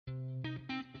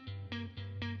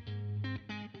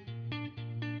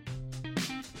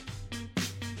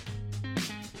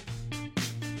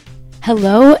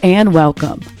Hello and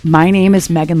welcome. My name is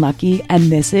Megan Lucky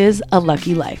and this is A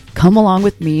Lucky Life. Come along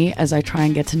with me as I try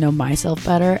and get to know myself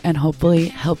better and hopefully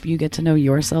help you get to know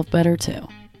yourself better too.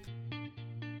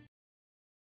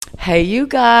 Hey you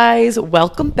guys,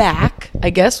 welcome back. I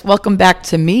guess welcome back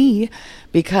to me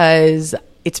because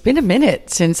it's been a minute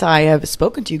since I have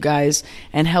spoken to you guys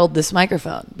and held this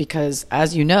microphone because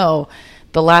as you know,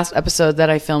 the last episode that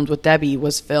I filmed with Debbie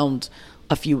was filmed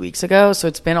a few weeks ago, so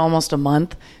it's been almost a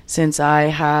month since I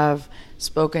have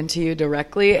spoken to you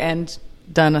directly and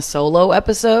done a solo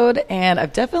episode, and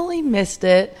I've definitely missed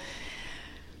it,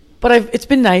 but it's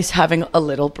been nice having a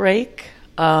little break,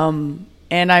 and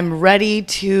I'm ready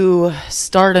to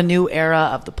start a new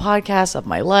era of the podcast, of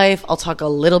my life. I'll talk a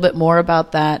little bit more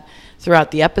about that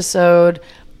throughout the episode,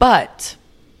 but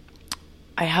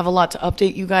I have a lot to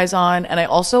update you guys on, and I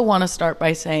also want to start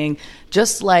by saying,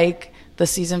 just like the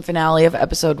season finale of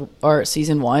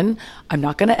season 1, I'm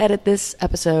not going to edit this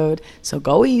episode, so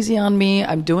go easy on me.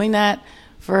 I'm doing that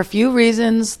for a few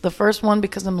reasons. The first one,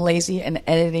 because I'm lazy and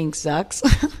editing sucks.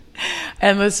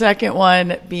 And the second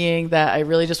one being that I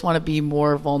really just want to be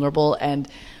more vulnerable and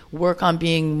work on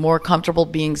being more comfortable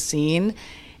being seen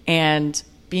and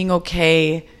being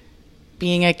okay,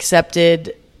 being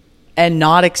accepted and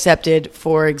not accepted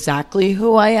for exactly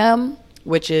who I am,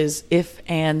 which is if,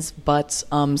 ands, buts,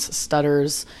 ums,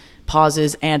 stutters,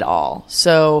 pauses, and all.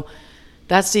 So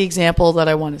that's the example that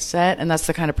I want to set, and that's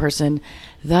the kind of person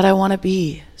that I want to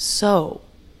be. So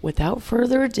without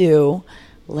further ado,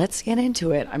 let's get into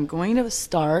it. I'm going to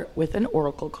start with an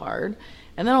oracle card,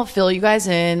 and then I'll fill you guys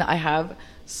in. I have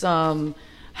some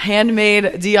handmade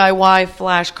DIY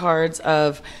flashcards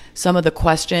of some of the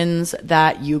questions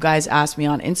that you guys asked me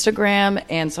on Instagram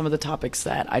and some of the topics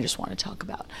that I just want to talk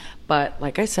about. But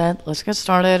like I said, let's get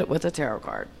started with a tarot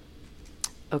card.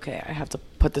 Okay, I have to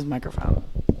put this microphone.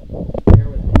 Bear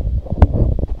with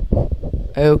me.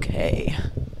 Okay.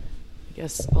 I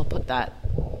guess I'll put that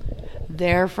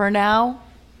there for now.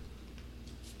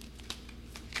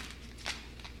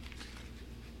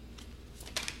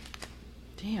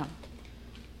 Damn.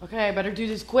 Okay, I better do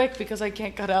this quick because I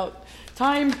can't cut out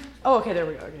time. Oh, okay, there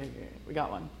we go. Okay, we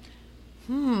got one.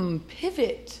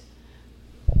 Pivot.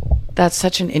 That's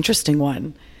such an interesting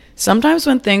one. Sometimes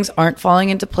when things aren't falling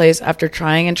into place after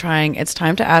trying and trying, it's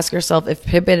time to ask yourself if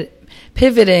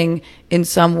pivoting in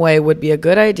some way would be a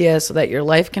good idea so that your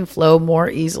life can flow more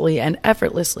easily and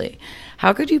effortlessly.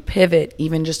 How could you pivot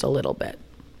even just a little bit?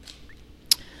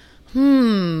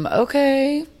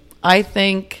 Okay. I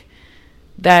think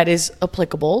that is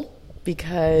applicable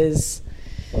because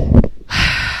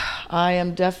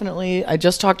I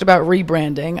just talked about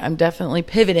rebranding. I'm definitely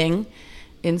pivoting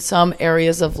in some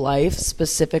areas of life,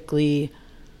 specifically,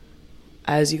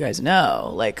 as you guys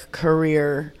know, like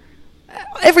career,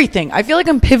 everything. I feel like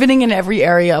I'm pivoting in every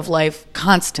area of life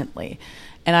constantly.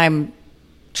 And I'm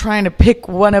trying to pick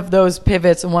one of those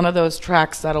pivots and one of those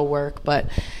tracks that'll work, but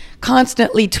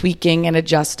constantly tweaking and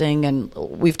adjusting. And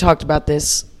we've talked about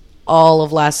this all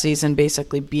of last season,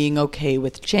 basically being okay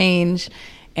with change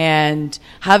and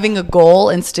having a goal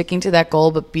and sticking to that goal,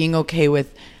 but being okay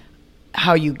with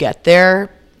how you get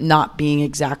there not being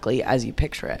exactly as you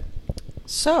picture it.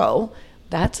 So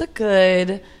that's a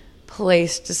good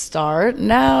place to start.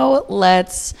 Now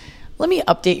let me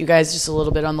update you guys just a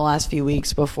little bit on the last few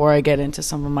weeks before I get into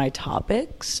some of my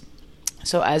topics.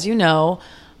 So as you know,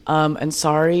 and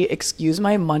sorry, excuse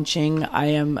my munching, I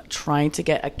am trying to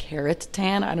get a carrot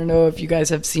tan. I don't know if you guys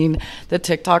have seen the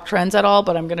TikTok trends at all,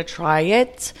 but I'm going to try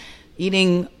it.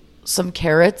 Eating some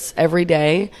carrots every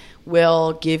day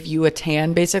will give you a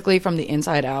tan basically from the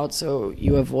inside out, so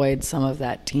you avoid some of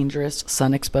that dangerous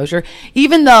sun exposure.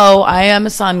 Even though I am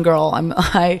a sun girl,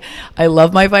 I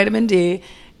love my vitamin D,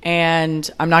 and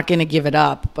I'm not going to give it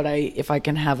up. But if I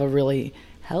can have a really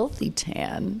healthy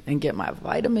tan and get my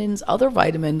other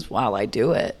vitamins while I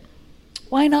do it,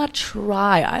 why not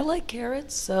try? I like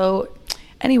carrots. So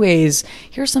anyways,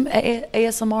 here's some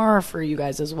ASMR for you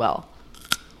guys as well.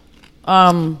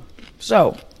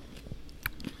 So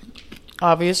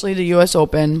obviously the US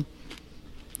Open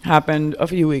happened a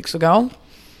few weeks ago,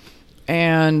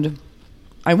 and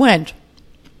I went.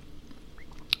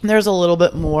 There's a little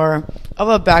bit more of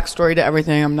a backstory to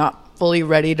everything. I'm not fully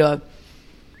ready to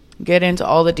get into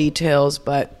all the details,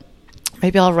 but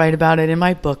maybe I'll write about it in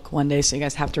my book one day, so you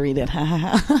guys have to read it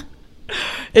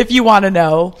if you want to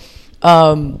know.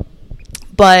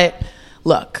 But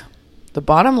look, the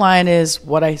bottom line is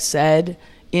what I said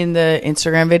in the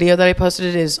Instagram video that I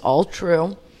posted is all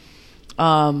true.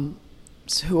 So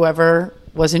whoever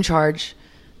was in charge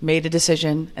made a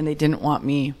decision, and they didn't want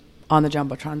me on the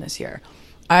Jumbotron this year.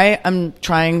 I am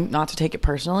trying not to take it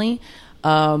personally.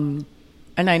 And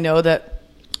I know that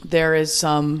there is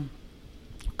some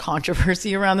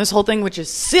controversy around this whole thing, which is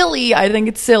silly. I think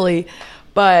it's silly.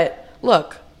 But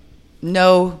look,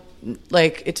 no,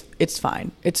 like it's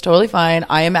fine. It's totally fine.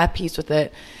 I am at peace with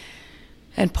it.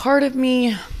 And part of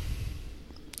me,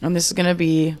 and this is going to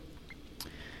be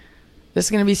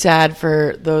sad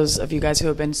for those of you guys who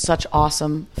have been such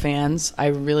awesome fans. I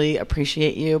really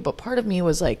appreciate you. But part of me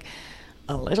was like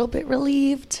a little bit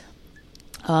relieved.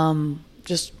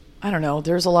 Just, I don't know.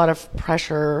 There's a lot of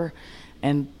pressure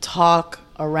and talk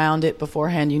around it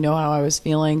beforehand. You know how I was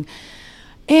feeling.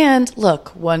 And look,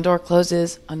 one door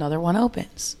closes, another one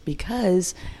opens,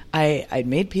 because I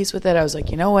made peace with it. I was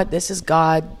like, you know what? This is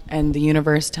God and the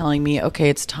universe telling me, okay,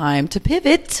 it's time to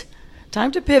pivot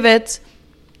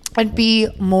and be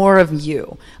more of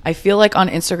you. I feel like on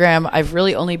Instagram, I've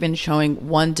really only been showing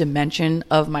one dimension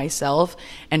of myself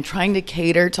and trying to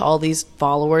cater to all these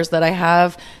followers that I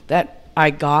have that I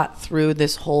got through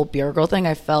this whole Beer Girl thing.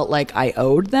 I felt like I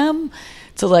owed them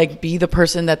to like be the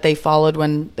person that they followed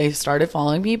when they started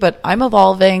following me. But I'm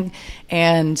evolving,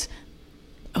 and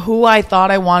who I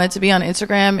thought I wanted to be on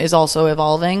Instagram is also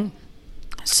evolving.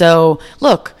 So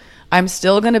look, I'm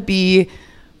still going to be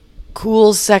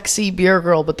cool, sexy beer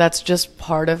girl, but that's just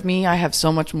part of me. I have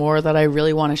so much more that I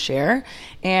really want to share.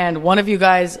 And one of you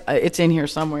guys, it's in here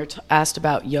somewhere, asked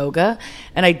about yoga.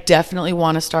 And I definitely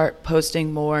want to start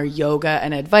posting more yoga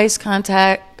and advice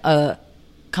content. And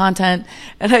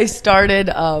I started,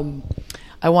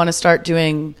 I want to start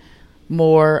doing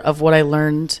more of what I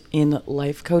learned in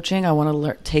life coaching. I want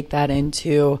to take that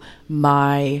into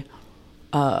my,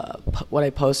 what I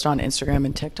post on Instagram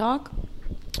and TikTok.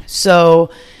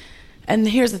 So, and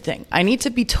here's the thing. I need to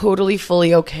be totally,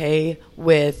 fully okay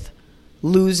with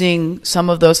losing some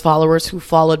of those followers who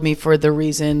followed me for the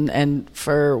reason and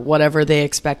for whatever they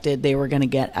expected they were going to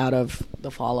get out of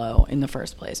the follow in the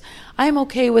first place. I am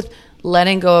okay with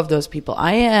letting go of those people.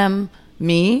 I am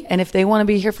me, and if they want to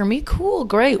be here for me, cool,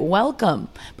 great, welcome.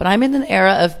 But I'm in an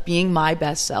era of being my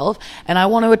best self, and I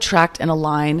want to attract and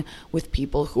align with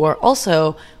people who are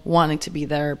also wanting to be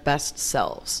their best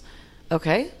selves.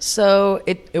 Okay, so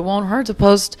it won't hurt to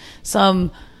post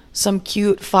some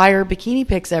cute fire bikini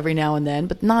pics every now and then,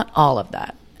 but not all of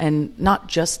that, and not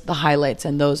just the highlights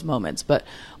and those moments, but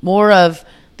more of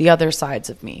the other sides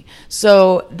of me.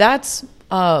 So that's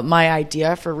my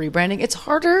idea for rebranding. It's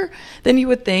harder than you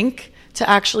would think to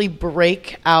actually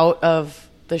break out of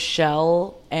the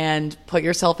shell and put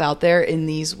yourself out there in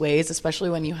these ways, especially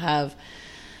when you have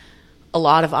a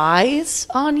lot of eyes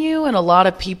on you and a lot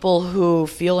of people who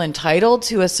feel entitled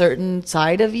to a certain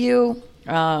side of you,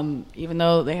 even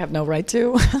though they have no right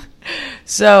to.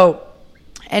 So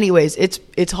anyways,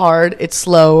 it's hard, it's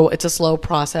slow, it's a slow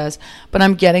process, but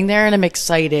I'm getting there, and I'm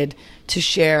excited to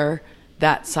share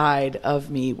that side of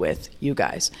me with you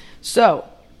guys. So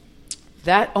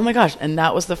that, oh my gosh, and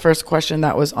that was the first question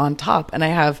that was on top. And I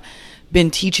have been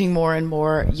teaching more and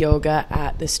more yoga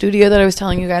at the studio that I was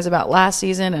telling you guys about last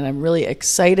season, and I'm really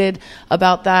excited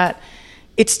about that.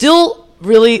 It's still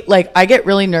really, like, I get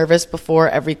really nervous before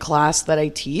every class that I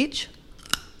teach,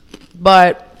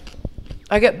 but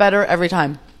I get better every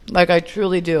time. Like, I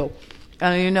truly do.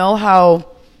 And you know how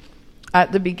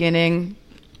at the beginning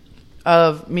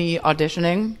of me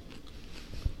auditioning,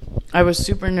 I was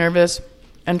super nervous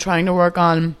and trying to work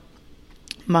on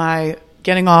my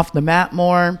getting off the mat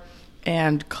more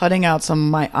and cutting out some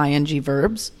of my ing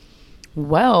verbs.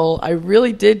 Well, I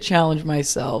really did challenge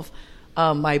myself.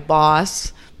 My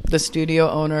boss, the studio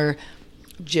owner,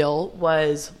 Jill,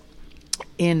 was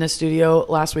in the studio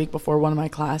last week before one of my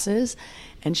classes,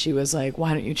 and she was like,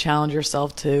 why don't you challenge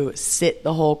yourself to sit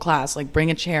the whole class, like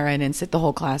bring a chair in and sit the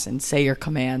whole class and say your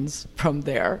commands from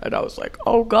there. And I was like,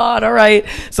 oh God, all right.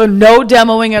 So no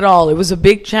demoing at all. It was a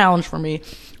big challenge for me,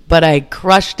 but I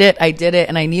crushed it. I did it,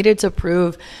 and I needed to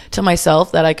prove to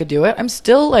myself that I could do it. I'm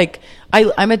still like,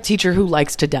 I'm a teacher who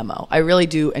likes to demo. I really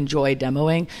do enjoy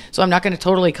demoing, so I'm not going to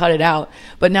totally cut it out.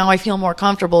 But now I feel more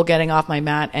comfortable getting off my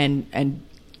mat and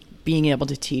being able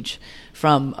to teach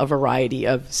from a variety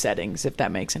of settings, if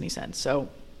that makes any sense. So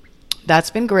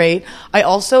that's been great. I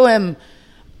also am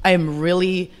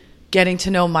really getting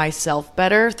to know myself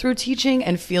better through teaching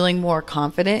and feeling more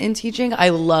confident in teaching. I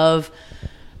love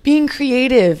being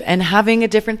creative and having a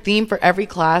different theme for every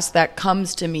class that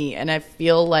comes to me, and I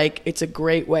feel like it's a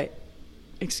great way.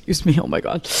 Excuse me, oh my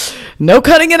God. No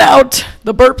cutting it out.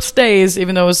 The burp stays,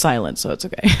 even though it was silent, so it's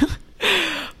okay.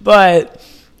 But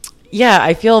yeah,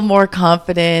 I feel more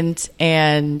confident,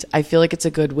 and I feel like it's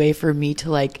a good way for me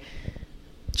to like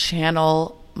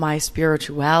channel my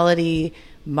spirituality,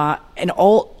 and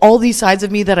all these sides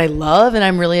of me that I love and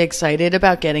I'm really excited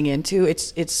about getting into.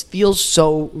 It feels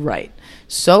so right.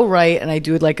 So right. And I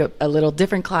do like a little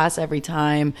different class every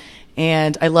time.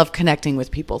 And I love connecting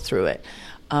with people through it.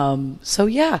 So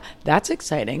yeah, that's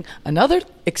exciting. Another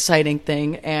exciting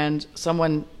thing, and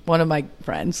one of my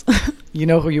friends, you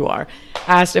know who you are,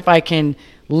 asked if I can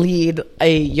lead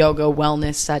a yoga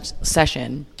wellness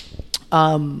session.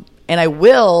 And I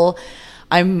will.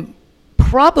 I'm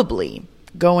probably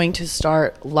going to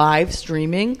start live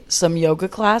streaming some yoga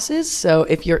classes. So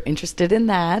if you're interested in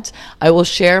that, I will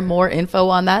share more info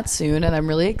on that soon. And I'm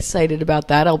really excited about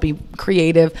that. I'll be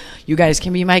creative. You guys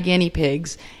can be my guinea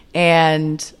pigs.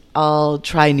 And I'll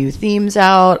try new themes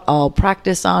out. I'll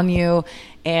practice on you.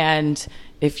 And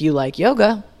if you like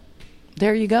yoga,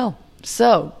 there you go.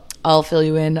 So I'll fill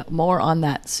you in more on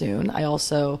that soon. I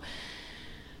also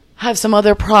have some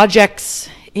other projects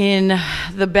in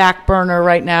the back burner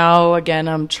right now. Again,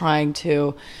 I'm trying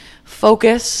to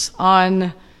focus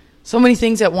on so many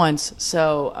things at once.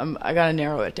 So I got to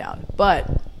narrow it down.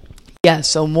 But yeah,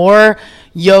 so more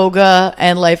yoga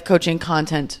and life coaching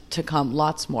content to come.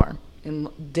 Lots more in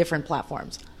different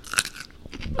platforms.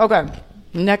 Okay,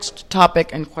 next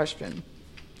topic and question.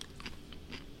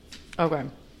 Okay.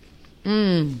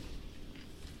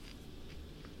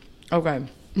 Okay.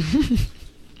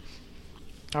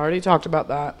 I already talked about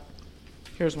that.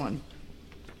 Here's one.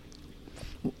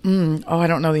 I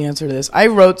don't know the answer to this. I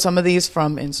wrote some of these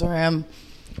from Instagram,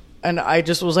 and I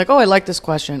just was like, I like this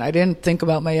question. I didn't think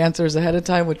about my answers ahead of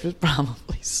time, which was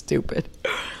probably stupid.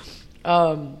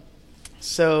 Okay,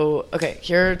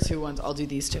 here are two ones. I'll do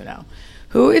these two now.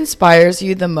 Who inspires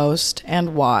you the most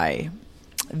and why?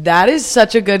 That is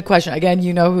such a good question. Again,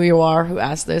 you know who you are who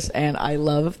asked this, and I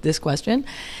love this question.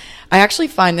 I actually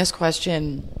find this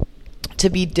question to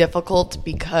be difficult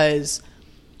because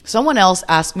someone else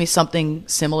asked me something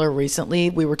similar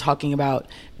recently. We were talking about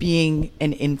being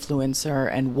an influencer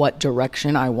and what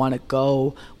direction I want to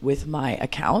go with my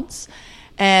accounts.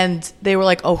 And they were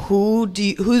like,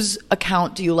 whose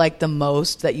account do you like the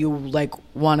most that you like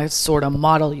want to sort of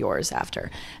model yours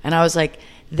after? And I was like,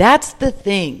 that's the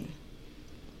thing.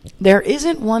 There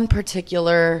isn't one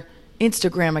particular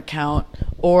Instagram account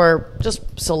or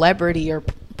just celebrity or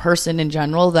person in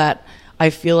general that I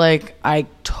feel like I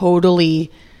totally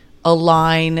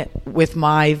align with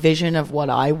my vision of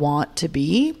what I want to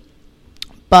be.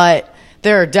 But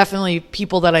there are definitely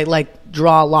people that I like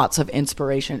draw lots of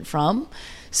inspiration from.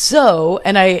 So,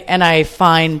 and I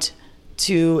find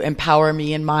to empower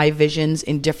me in my visions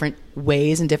in different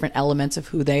ways and different elements of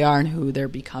who they are and who they're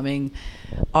becoming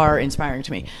are inspiring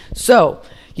to me. So,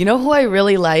 you know who I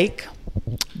really like?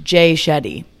 Jay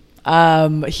Shetty.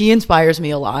 He inspires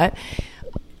me a lot.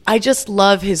 I just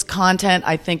love his content.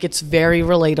 I think it's very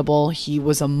relatable. He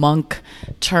was a monk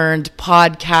turned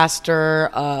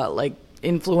podcaster, like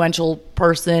influential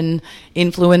person,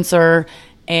 influencer,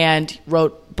 and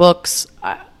wrote books.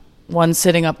 One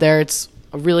sitting up there. It's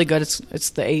really good. It's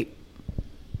the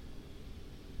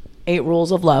eight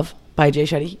Rules of Love by Jay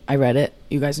Shetty. I read it.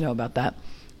 You guys know about that.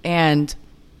 And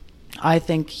I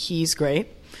think he's great.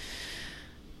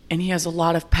 And he has a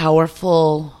lot of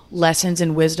powerful lessons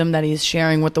and wisdom that he's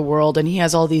sharing with the world. And he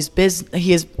has all these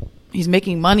he's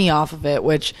making money off of it,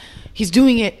 which he's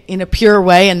doing it in a pure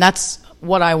way. And that's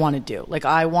what I want to do. Like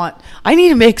I need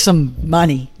to make some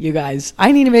money, you guys.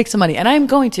 I need to make some money. And I'm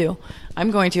going to.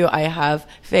 I have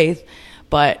faith.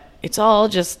 But it's all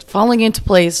just falling into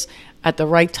place at the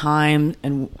right time.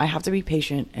 And I have to be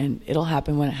patient. And it'll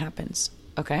happen when it happens.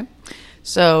 Okay?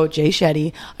 So Jay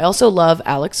Shetty. I also love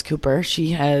Alex Cooper.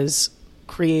 She has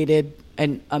created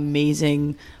an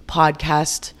amazing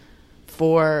podcast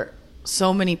for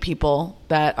so many people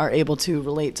that are able to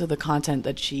relate to the content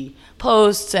that she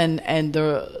posts and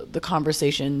the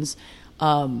conversations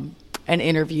and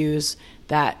interviews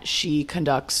that she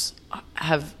conducts.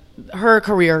 Her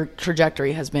career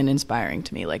trajectory has been inspiring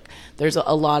to me. Like there's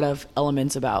a lot of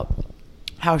elements about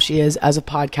how she is as a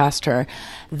podcaster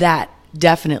that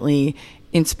definitely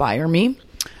inspire me.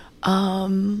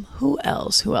 Who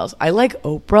else? I like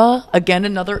Oprah. Again,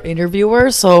 another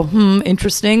interviewer. So,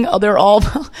 interesting. They're all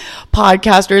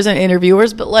podcasters and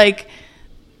interviewers, but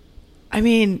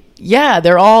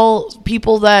they're all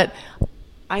people that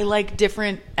I like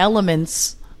different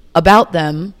elements about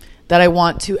them that I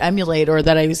want to emulate or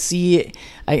that I see.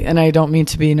 And I don't mean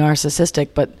to be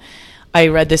narcissistic, but I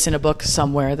read this in a book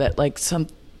somewhere that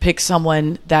pick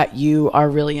someone that you are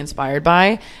really inspired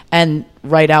by and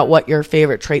write out what your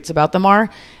favorite traits about them are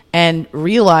and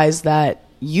realize that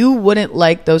you wouldn't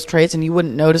like those traits and you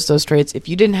wouldn't notice those traits if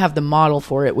you didn't have the model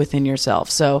for it within yourself.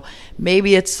 So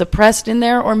maybe it's suppressed in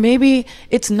there, or maybe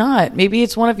it's not. Maybe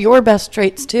it's one of your best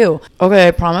traits too. Okay,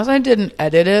 I promise I didn't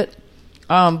edit it,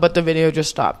 but the video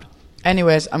just stopped.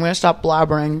 Anyways, I'm going to stop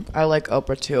blabbering. I like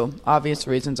Oprah too. Obvious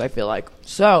reasons, I feel like.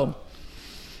 So,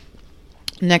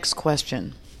 next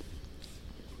question.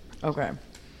 Okay.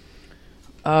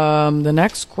 The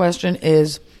next question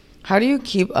is, how do you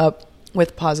keep up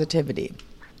with positivity?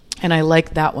 And I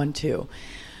like that one too.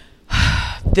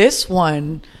 This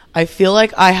one, I feel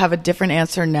like I have a different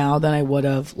answer now than I would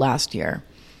have last year,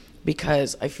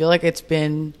 because I feel like it's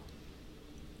been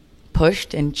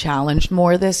pushed and challenged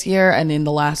more this year and in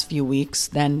the last few weeks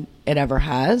than it ever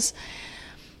has.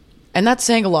 And that's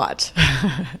saying a lot.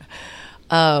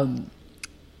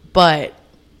 But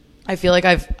I feel like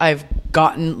I've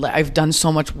done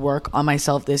so much work on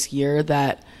myself this year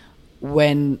that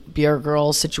when Beer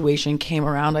Girl's situation came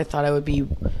around, I thought I would be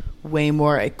way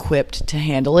more equipped to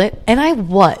handle it. And I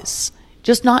was,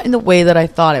 just not in the way that I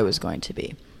thought I was going to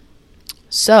be.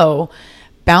 So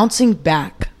bouncing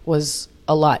back was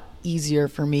a lot easier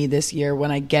for me this year when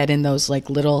I get in those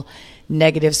like little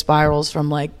negative spirals from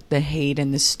like the hate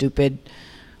and the stupid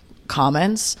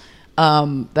comments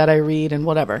that I read and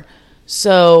whatever.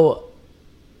 So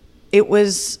it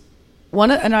was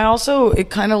and I also, it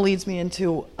kind of leads me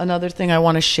into another thing I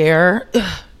want to share,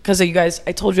 because you guys,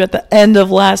 I told you at the end of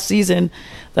last season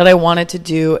that I wanted to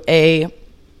do a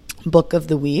book of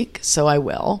the week, so I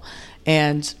will.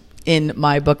 And in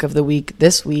my book of the week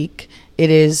this week, it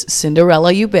is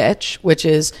Cinderella You Bitch, which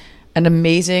is an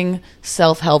amazing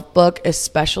self-help book,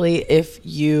 especially if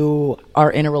you are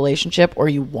in a relationship or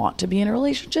you want to be in a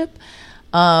relationship.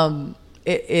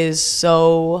 It is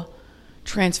so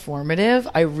transformative.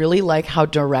 I really like how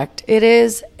direct it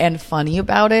is and funny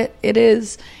about it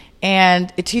is.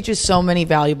 And it teaches so many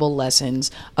valuable lessons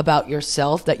about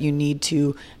yourself that you need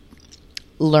to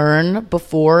learn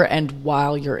before and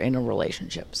while you're in a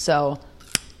relationship. So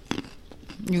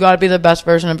you got to be the best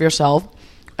version of yourself.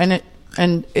 And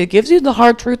it gives you the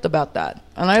hard truth about that.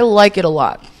 And I like it a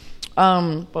lot.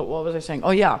 But what was I saying?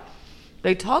 Oh, yeah.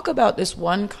 They talk about this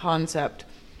one concept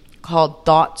called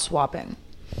thought swapping.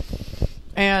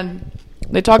 And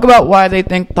they talk about why they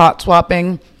think thought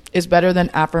swapping is better than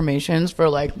affirmations for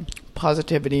like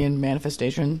positivity and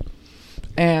manifestation.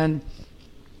 And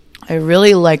I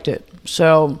really liked it.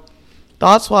 So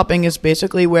thought swapping is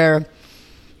basically where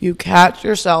you catch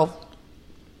yourself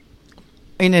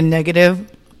in a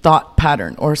negative thought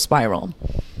pattern or spiral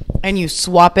and you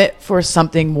swap it for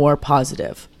something more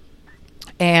positive.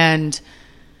 And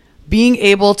being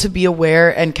able to be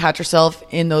aware and catch yourself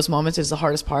in those moments is the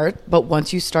hardest part. But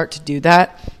once you start to do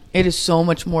that, it is so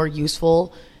much more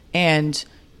useful and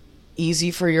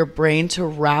easy for your brain to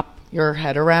wrap your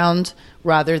head around,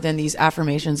 rather than these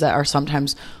affirmations that are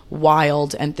sometimes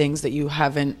wild and things that you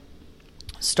haven't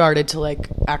started to like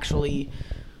actually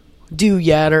do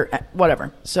yet or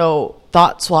whatever. So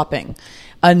thought swapping.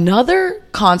 Another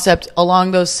concept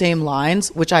along those same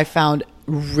lines, which I found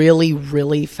really,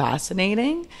 really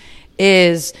fascinating,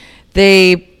 is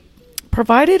they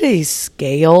provided a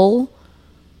scale,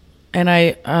 and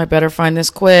I better find this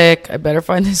quick.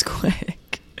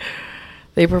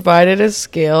 They provided a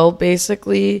scale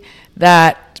basically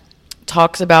that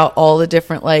talks about all the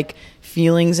different like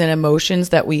feelings and emotions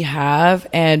that we have,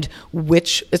 and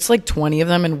which, it's like 20 of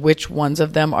them, and which ones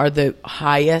of them are the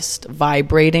highest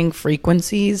vibrating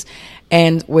frequencies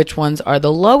and which ones are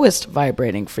the lowest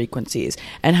vibrating frequencies,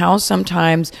 and how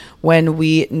sometimes when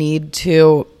we need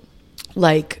to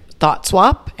like thought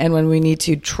swap and when we need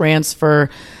to transfer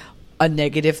a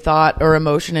negative thought or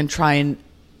emotion and try and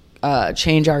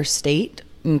change our state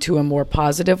into a more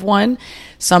positive one,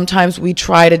 sometimes we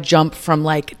try to jump from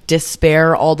like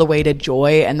despair all the way to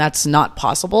joy, and that's not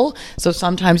possible. So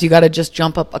sometimes you got to just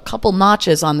jump up a couple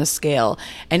notches on the scale,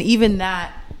 and even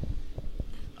that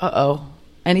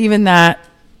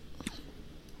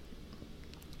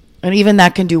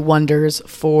can do wonders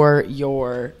for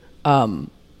your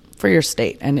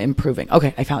state and improving.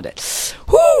 Okay, I found it.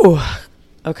 Whoo!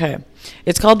 Okay.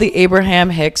 It's called the Abraham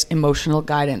Hicks Emotional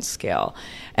Guidance Scale.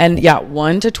 And yeah,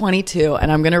 1 to 22.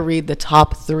 And I'm going to read the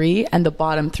top 3 and the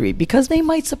bottom 3 because they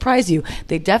might surprise you.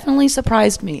 They definitely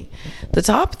surprised me. The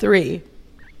top 3,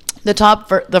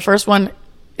 the first one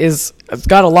it's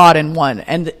got a lot in one,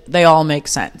 and they all make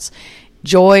sense.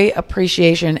 Joy,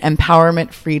 appreciation,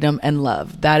 empowerment, freedom, and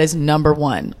love. That is number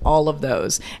 1, all of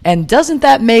those. And doesn't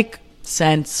that make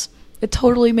sense? It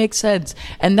totally makes sense.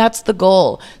 And that's the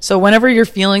goal. So whenever you're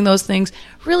feeling those things,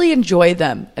 really enjoy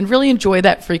them and really enjoy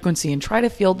that frequency and try to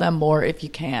feel them more if you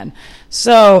can.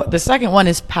 So the second one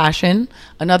is passion,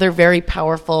 another very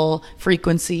powerful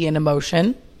frequency and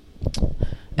emotion.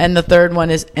 And the third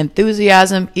one is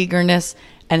enthusiasm, eagerness,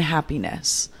 and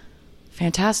happiness.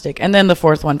 Fantastic. And then the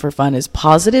fourth one for fun is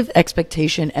positive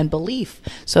expectation and belief.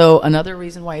 So another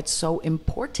reason why it's so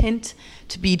important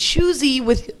to be choosy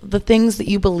with the things that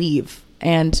you believe.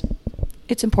 And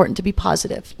it's important to be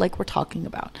positive, like we're talking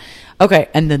about. Okay,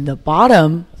 and then the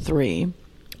bottom three,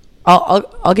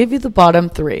 I'll give you the bottom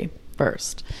three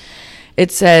first.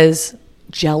 It says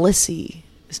jealousy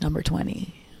is number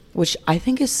 20, which I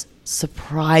think is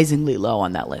surprisingly low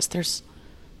on that list. There's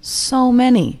so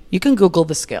many. You can Google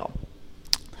the scale.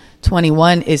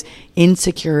 21 is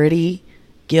insecurity,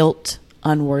 guilt,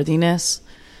 unworthiness.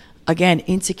 Again,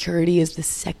 insecurity is the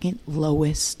second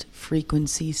lowest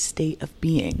frequency state of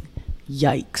being.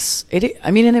 Yikes. And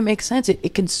it makes sense.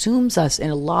 It consumes us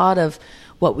in a lot of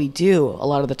what we do a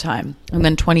lot of the time. And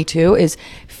then 22 is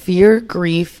fear,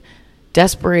 grief,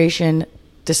 desperation,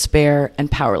 despair,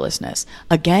 and powerlessness.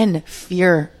 Again,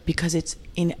 fear, because it's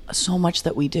in so much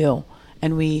that we do.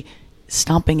 And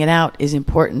stomping it out is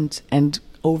important, and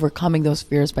overcoming those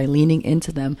fears by leaning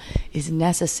into them is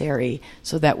necessary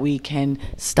so that we can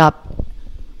stop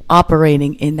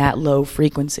operating in that low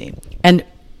frequency. And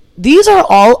these are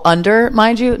all under,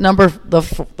 mind you,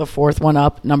 the fourth one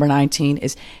up, number 19,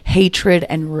 is hatred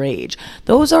and rage.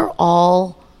 Those are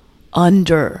all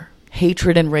under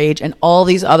hatred and rage, and all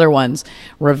these other ones,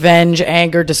 revenge,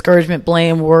 anger, discouragement,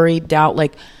 blame, worry, doubt,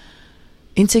 like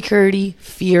insecurity,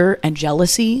 fear, and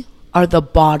jealousy are the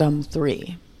bottom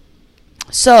three.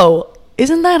 So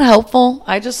isn't that helpful?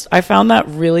 I found that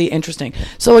really interesting.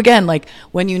 So again, like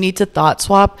when you need to thought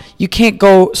swap, you can't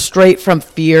go straight from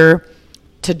fear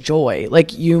to joy.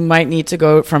 Like you might need to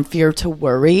go from fear to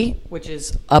worry, which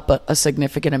is up a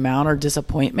significant amount, or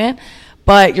disappointment,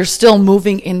 but you're still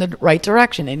moving in the right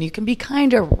direction. And you can be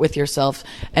kinder with yourself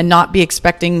and not be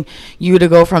expecting you to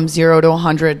go from 0 to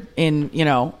 100 in,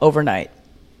 overnight.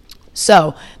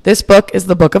 So this book is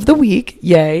the book of the week.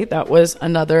 Yay. That was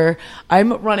another.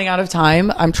 I'm running out of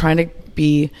time. I'm trying to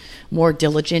be more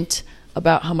diligent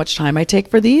about how much time I take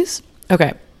for these.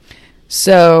 Okay.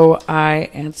 So I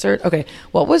answered, okay,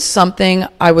 what was something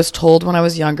I was told when I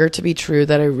was younger to be true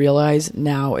that I realize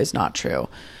now is not true?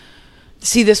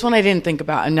 See, this one I didn't think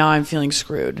about, and now I'm feeling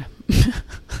screwed.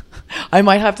 I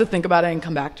might have to think about it and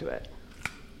come back to it.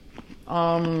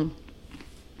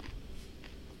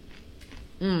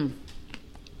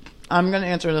 I'm going to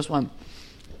answer this one.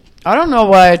 I don't know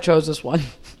why I chose this one,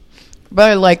 but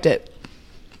I liked it.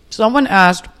 Someone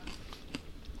asked,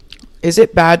 is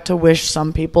it bad to wish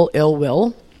some people ill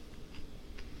will?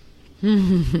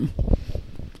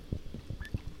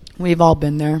 We've all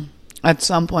been there at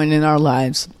some point in our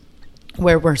lives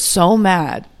where we're so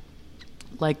mad.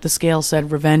 Like the scale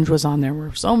said, revenge was on there.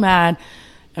 We're so mad,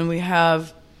 and we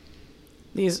have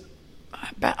these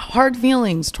hard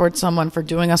feelings towards someone for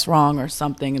doing us wrong or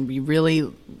something, and we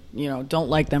really, don't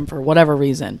like them for whatever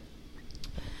reason.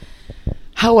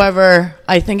 However,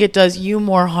 I think it does you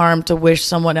more harm to wish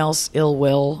someone else ill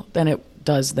will than it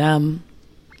does them,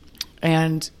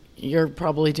 and you're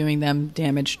probably doing them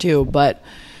damage too. But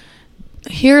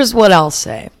here's what I'll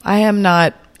say. I am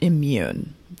not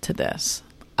immune to this.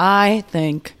 I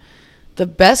think the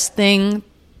best thing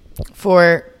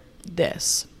for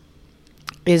this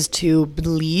is to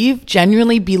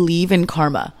genuinely believe in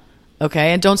karma.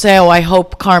 Okay? And don't say, I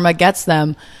hope karma gets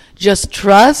them. Just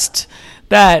trust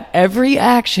that every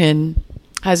action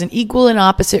has an equal and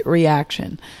opposite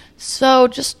reaction. So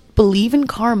just believe in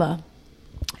karma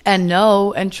and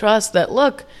know and trust that,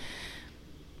 look,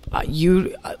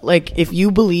 if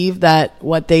you believe that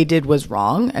what they did was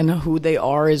wrong and who they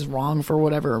are is wrong for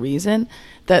whatever reason,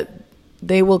 that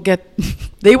they will get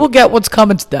what's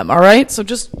coming to them. All right. So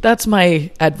that's my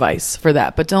advice for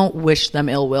that. But don't wish them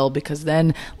ill will, because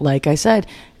then, like I said,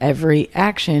 every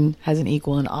action has an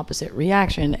equal and opposite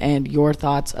reaction, and your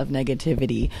thoughts of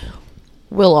negativity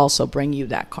will also bring you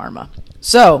that karma.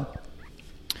 So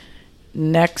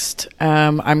next,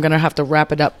 I'm going to have to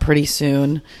wrap it up pretty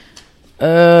soon.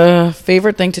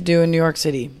 Favorite thing to do in New York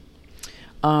City.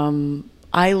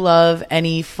 I love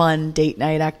any fun date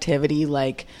night activity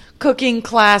like cooking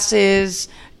classes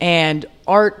and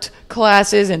art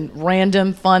classes and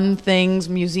random fun things,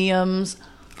 museums.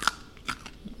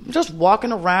 Just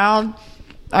walking around.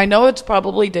 I know it's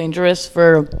probably dangerous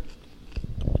for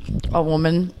a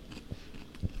woman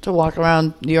to walk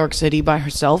around New York City by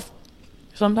herself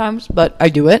sometimes, but I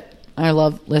do it. I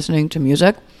love listening to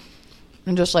music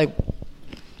and just like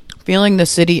feeling the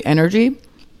city energy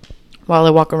while I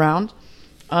walk around.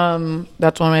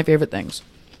 That's one of my favorite things.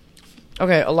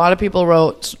 Okay, a lot of people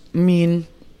wrote mean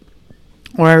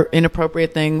or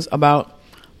inappropriate things about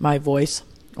my voice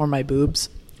or my boobs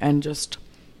and just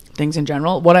things in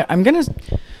general. I'm going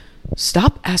to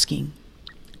stop asking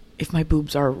if my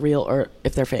boobs are real or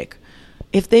if they're fake.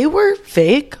 If they were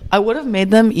fake, I would have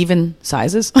made them even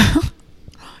sizes.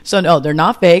 So no, they're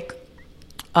not fake.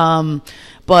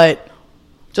 But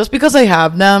just because I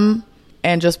have them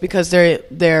and just because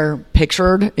they're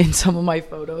pictured in some of my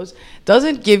photos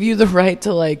doesn't give you the right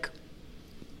to like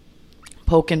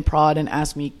poke and prod and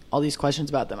ask me all these questions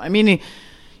about them. I mean,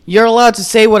 you're allowed to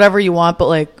say whatever you want, but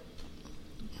like,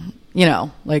 you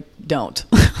know, like don't.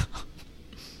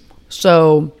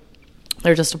 So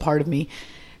they're just a part of me.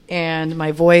 And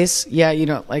my voice, yeah, you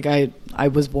know, like I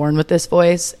was born with this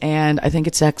voice and I think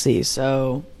it's sexy.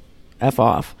 So F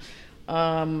off.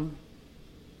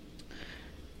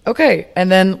 Okay. And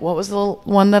then what was the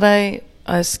one that I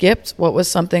skipped? What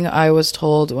was something I was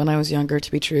told when I was younger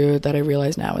to be true that I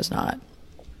realize now is not?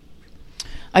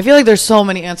 I feel like there's so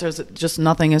many answers that just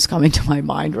nothing is coming to my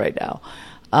mind right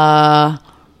now.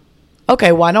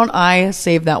 Okay, why don't I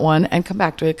save that one and come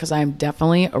back to it because I'm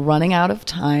definitely running out of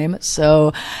time.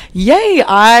 So, yay,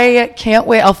 I can't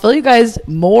wait. I'll fill you guys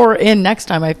more in next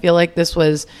time. I feel like this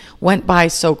went by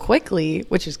so quickly,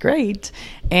 which is great.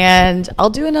 And I'll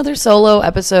do another solo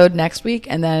episode next week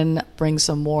and then bring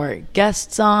some more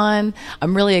guests on.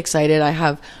 I'm really excited. I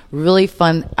have really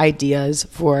fun ideas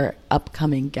for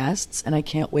upcoming guests, and I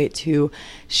can't wait to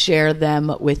share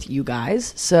them with you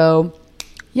guys. So,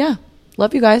 yeah,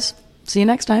 love you guys. See you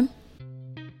next time.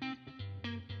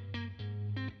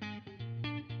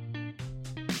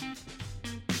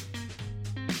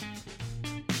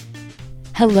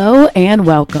 Hello and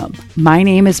welcome. My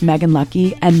name is Megan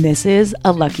Lucky, and this is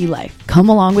A Lucky Life. Come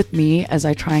along with me as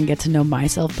I try and get to know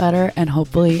myself better and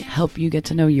hopefully help you get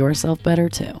to know yourself better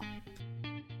too.